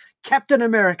Torch, Captain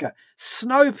America,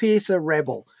 Snowpiercer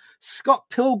Rebel, Scott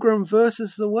Pilgrim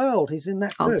versus the World. He's in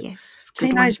that too. Oh, yes. Good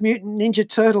Teenage Mutant Ninja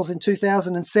Turtles in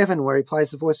 2007, where he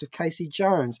plays the voice of Casey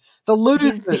Jones. The one.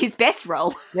 Losers. His best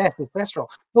role. Yes, his best role.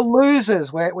 The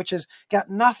Losers, which has got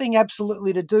nothing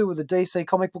absolutely to do with the DC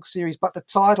comic book series but the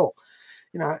title.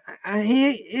 You know,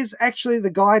 he is actually the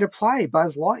guy to play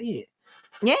Buzz Lightyear.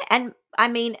 Yeah, and I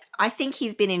mean, I think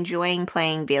he's been enjoying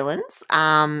playing villains.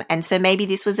 And so maybe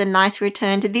this was a nice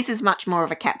return to this is much more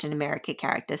of a Captain America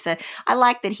character. So I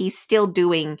like that he's still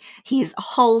doing his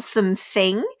wholesome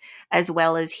thing as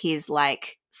well as his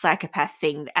like psychopath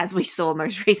thing, as we saw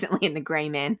most recently in The Grey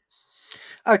Man.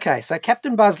 Okay, so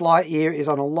Captain Buzz Lightyear is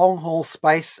on a long-haul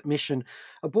space mission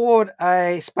aboard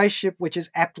a spaceship which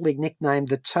is aptly nicknamed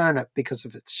the Turnip because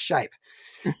of its shape.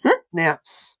 Mm-hmm. Now,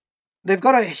 they've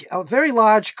got a very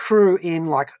large crew in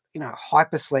like,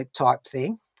 hypersleep type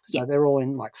thing. So Yeah. they're all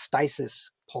in like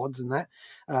stasis pods and that.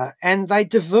 And they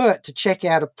divert to check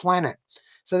out a planet.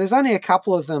 So there's only a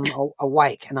couple of them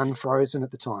awake and unfrozen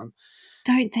at the time.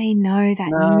 Don't they know that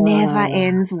No. never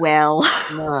ends well?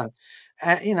 No.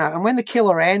 And when the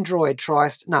killer android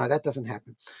tries to... No, that doesn't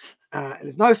happen.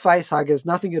 There's no face huggers,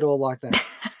 nothing at all like that.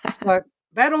 So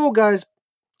that all goes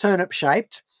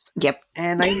turnip-shaped. Yep.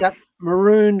 And they end up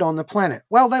marooned on the planet.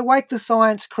 Well, they wake the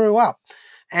science crew up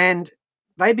and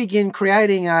they begin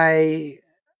creating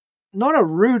not a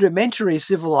rudimentary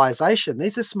civilization.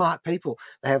 These are smart people.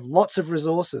 They have lots of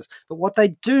resources. But what they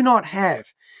do not have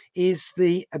is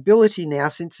the ability now,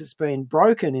 since it's been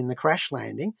broken in the crash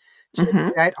landing, to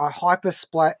create a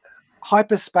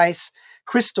hyperspace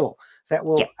crystal that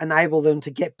will enable them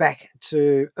to get back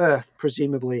to Earth,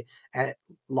 presumably at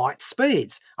light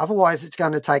speeds. Otherwise, it's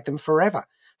going to take them forever.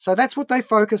 So that's what they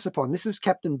focus upon. This is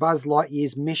Captain Buzz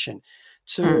Lightyear's mission,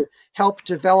 to help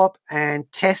develop and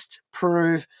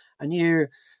prove a new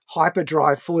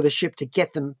hyperdrive for the ship to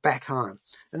get them back home.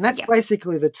 And that's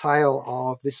basically the tale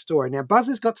of this story. Now, Buzz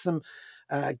has got some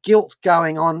guilt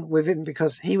going on with him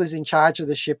because he was in charge of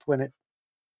the ship when it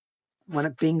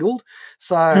bingled.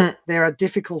 So there are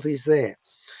difficulties there.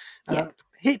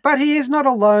 But he is not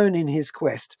alone in his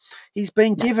quest. He's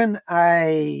been given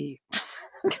an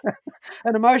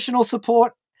emotional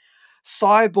support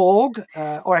cyborg,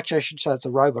 or actually I should say it's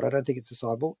a robot. I don't think it's a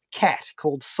cyborg. Cat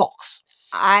called Socks.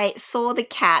 I saw the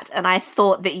cat and I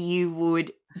thought that you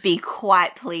would be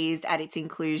quite pleased at its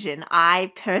inclusion.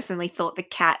 I personally thought the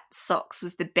cat Socks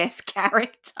was the best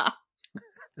character.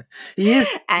 He is.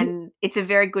 And it's a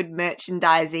very good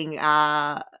merchandising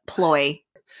ploy.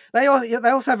 They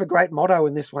also have a great motto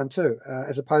in this one too,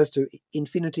 as opposed to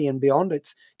Infinity and Beyond.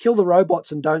 It's kill the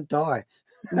robots and don't die.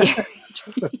 Yeah.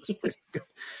 That's pretty good.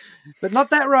 But not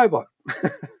that robot.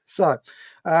 So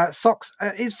Socks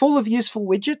is full of useful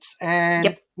widgets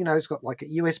and, it's got like a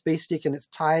USB stick in its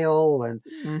tail and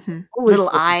little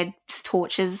eye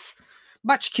torches.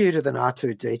 Much cuter than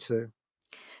R2-D2.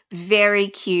 Very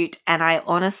cute. And I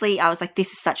was like,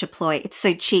 this is such a ploy. It's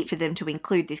so cheap for them to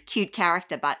include this cute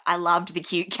character, but I loved the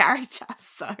cute character.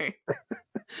 So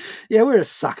yeah, we're a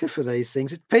sucker for these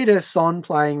things. It's Peter Son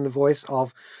playing the voice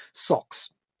of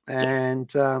Socks. And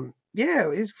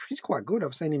he's quite good.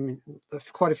 I've seen him in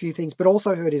quite a few things, but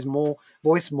also heard his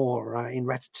voice more in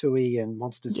Ratatouille and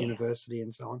Monsters University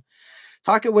and so on.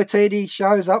 Taika Waititi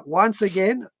shows up once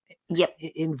again. Yep.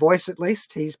 In voice, at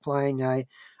least. He's playing a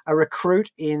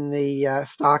recruit in the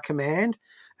Star Command.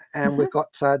 And we've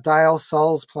got Dale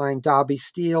Soules playing Darby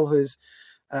Steele, who's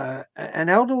an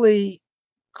elderly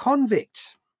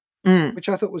convict, which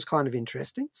I thought was kind of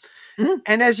interesting.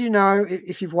 And as you know,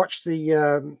 if you've watched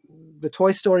the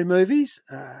Toy Story movies,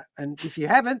 and if you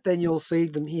haven't, then you'll see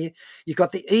them here. You've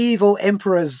got the evil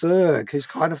Emperor Zurg, who's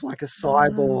kind of like a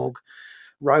cyborg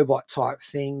robot type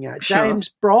thing.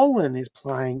 James Brolin is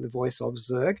playing the voice of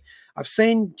Zurg. I've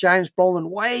seen James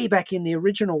Brolin way back in the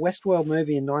original Westworld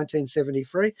movie in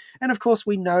 1973. And of course,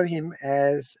 we know him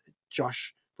as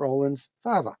Josh Brolin's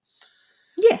father.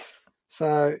 Yes.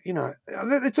 So,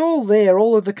 it's all there,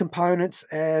 all of the components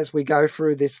as we go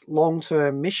through this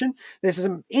long-term mission. There's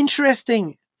some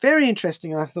interesting, very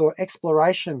interesting, I thought,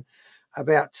 exploration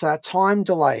about time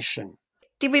dilation.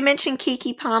 Did we mention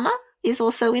Keke Palmer is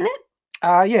also in it?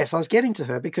 Yes, I was getting to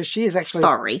her because she is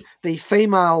actually the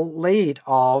female lead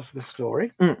of the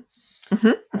story.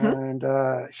 And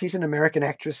she's an American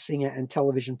actress, singer, and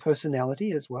television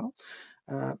personality as well.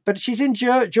 But she's in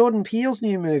Jordan Peele's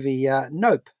new movie,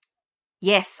 Nope.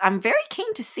 Yes, I'm very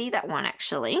keen to see that one,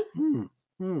 actually.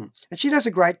 And she does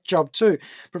a great job too,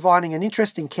 providing an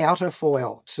interesting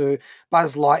counterfoil to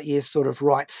Buzz Lightyear's sort of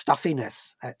right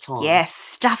stuffiness at times. Yes,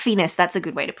 stuffiness. That's a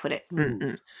good way to put it.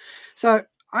 So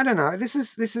I don't know. This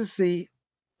is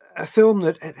a film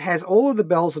that it has all of the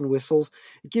bells and whistles.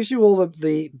 It gives you all of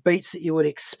the beats that you would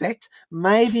expect.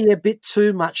 Maybe a bit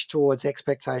too much towards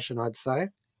expectation, I'd say.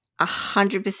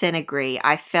 100% agree.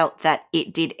 I felt that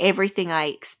it did everything I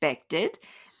expected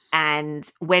and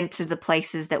went to the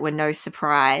places that were no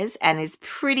surprise and is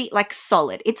pretty,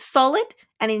 solid. It's solid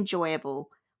and enjoyable,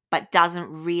 but doesn't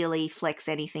really flex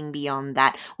anything beyond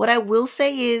that. What I will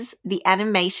say is the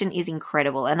animation is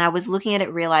incredible. And I was looking at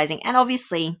it realizing, and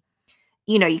obviously,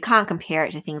 you can't compare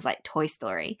it to things like Toy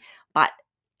Story, but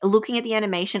looking at the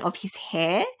animation of his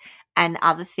hair and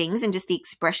other things and just the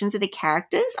expressions of the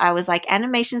characters, I was like,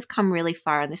 animation's come really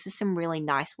far and this is some really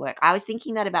nice work. I was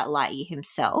thinking that about Lightyear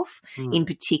himself in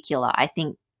particular. I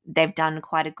think they've done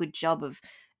quite a good job of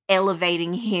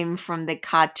elevating him from the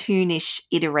cartoonish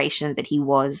iteration that he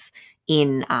was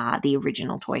in the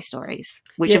original Toy Stories,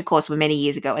 which of course were many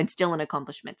years ago and still an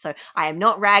accomplishment. So I am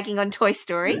not ragging on Toy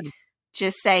Story.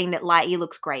 Just saying that Lightyear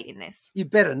looks great in this. You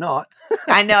better not.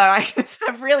 I know.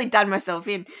 I've really done myself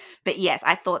in. But yes,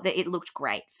 I thought that it looked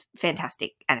great.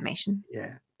 Fantastic animation.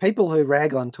 Yeah. People who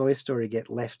rag on Toy Story get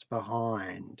left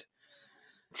behind.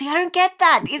 See, I don't get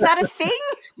that. Is that a thing?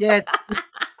 Yeah.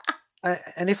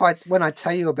 And when I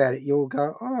tell you about it, you'll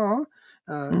go,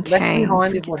 left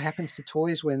behind is what happens to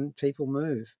toys when people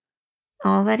move.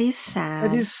 Oh, that is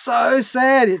sad. It is so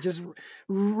sad. It just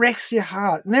wrecks your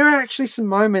heart. And there are actually some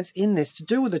moments in this to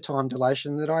do with the time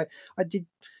dilation that I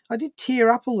did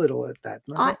tear up a little at that.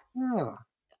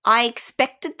 I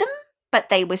expected them, but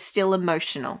they were still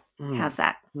emotional. How's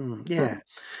that? Yeah.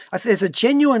 There's a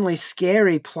genuinely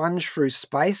scary plunge through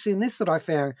space in this that I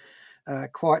found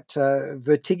quite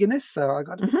vertiginous. So I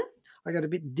got a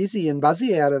bit dizzy and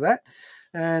buzzy out of that.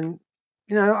 And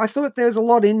I thought there's a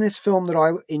lot in this film that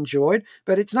I enjoyed,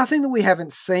 but it's nothing that we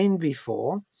haven't seen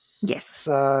before. Yes.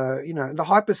 So, the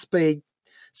hyperspeed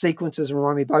sequences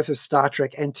remind me both of Star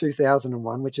Trek and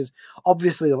 2001, which is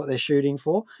obviously what they're shooting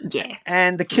for. Yeah.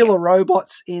 And the killer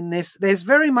robots in this, there's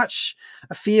very much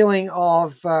a feeling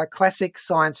of classic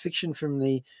science fiction from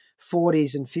the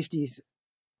 40s and 50s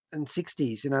and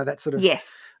 60s, that sort of. Yes.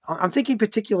 I'm thinking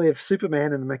particularly of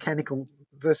Superman and the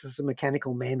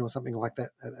Mechanical Men or something like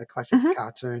that, a classic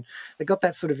cartoon. They got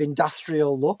that sort of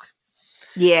industrial look.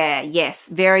 Yeah, yes.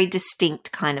 Very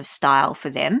distinct kind of style for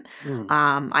them.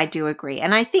 I do agree.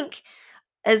 And I think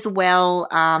as well,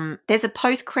 there's a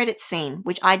post-credit scene,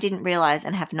 which I didn't realize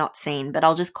and have not seen, but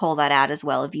I'll just call that out as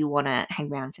well if you want to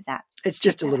hang around for that. It's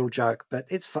just a little joke, but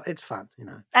it's fun,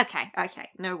 Okay,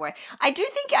 no worry.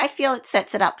 I feel it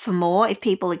sets it up for more if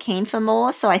people are keen for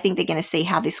more, so I think they're going to see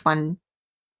how this one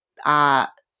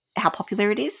how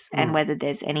popular it is and whether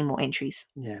there's any more entries.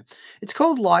 Yeah. It's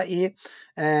called Lightyear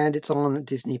and it's on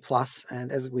Disney Plus.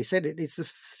 And as we said, it's the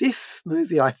 5th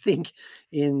movie, I think,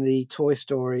 in the Toy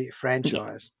Story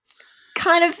franchise. Yeah.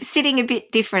 Kind of sitting a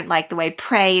bit different, like the way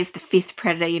Prey is the 5th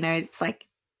Predator, it's like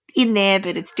in there,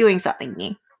 but it's doing something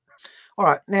new. All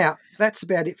right. Now, that's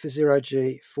about it for Zero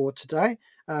G for today.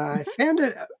 I found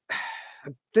it.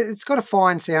 It's got a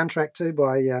fine soundtrack too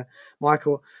by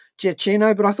Michael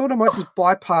Giacchino, but I thought I might just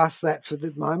bypass that for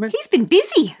the moment. He's been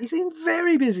busy. He's been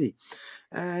very busy.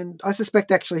 And I suspect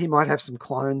actually he might have some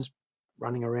clones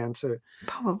running around too.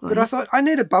 Probably. But I thought I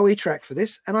need a Bowie track for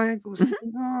this. And I was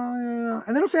thinking,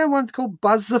 and then I found one called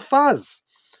Buzz the Fuzz.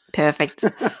 Perfect.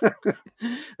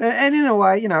 And in a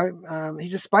way,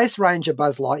 he's a space ranger,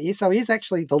 Buzz Lightyear, so he's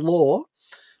actually the law.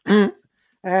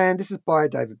 And this is by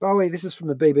David Bowie. This is from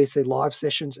the BBC Live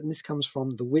Sessions, and this comes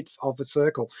from The Width of a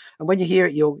Circle. And when you hear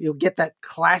it, you'll get that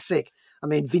classic,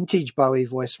 vintage Bowie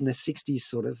voice from the 60s,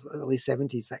 sort of early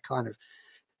 70s, that kind of,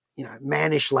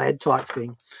 mannish lad type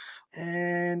thing.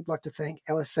 And I'd like to thank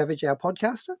Alice Savage, our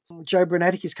podcaster. Joe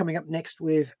Brunatic is coming up next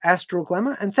with Astral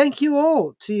Glamour. And thank you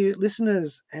all to you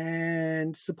listeners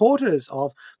and supporters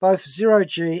of both Zero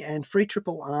G and Free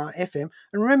Triple R FM.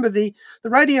 And remember, the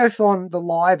Radiothon, the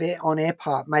live on-air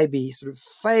part may be sort of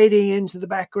fading into the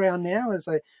background now as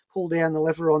they pull down the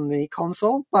lever on the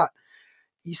console, but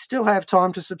you still have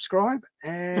time to subscribe,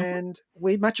 and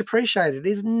we much appreciate it. It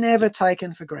is never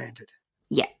taken for granted.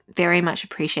 Yeah, very much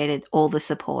appreciated all the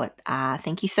support.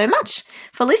 Thank you so much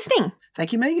for listening.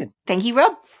 Thank you, Megan. Thank you,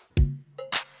 Rob.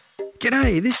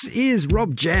 G'day, this is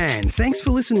Rob Jan. Thanks for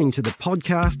listening to the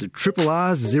podcast of Triple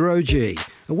R's Zero G,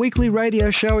 a weekly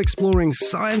radio show exploring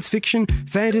science fiction,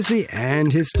 fantasy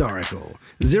and historical.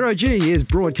 Zero G is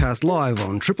broadcast live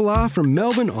on Triple R from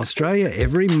Melbourne, Australia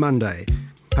every Monday.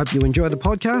 Hope you enjoy the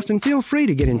podcast and feel free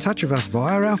to get in touch with us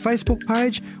via our Facebook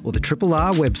page or the Triple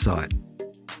R website.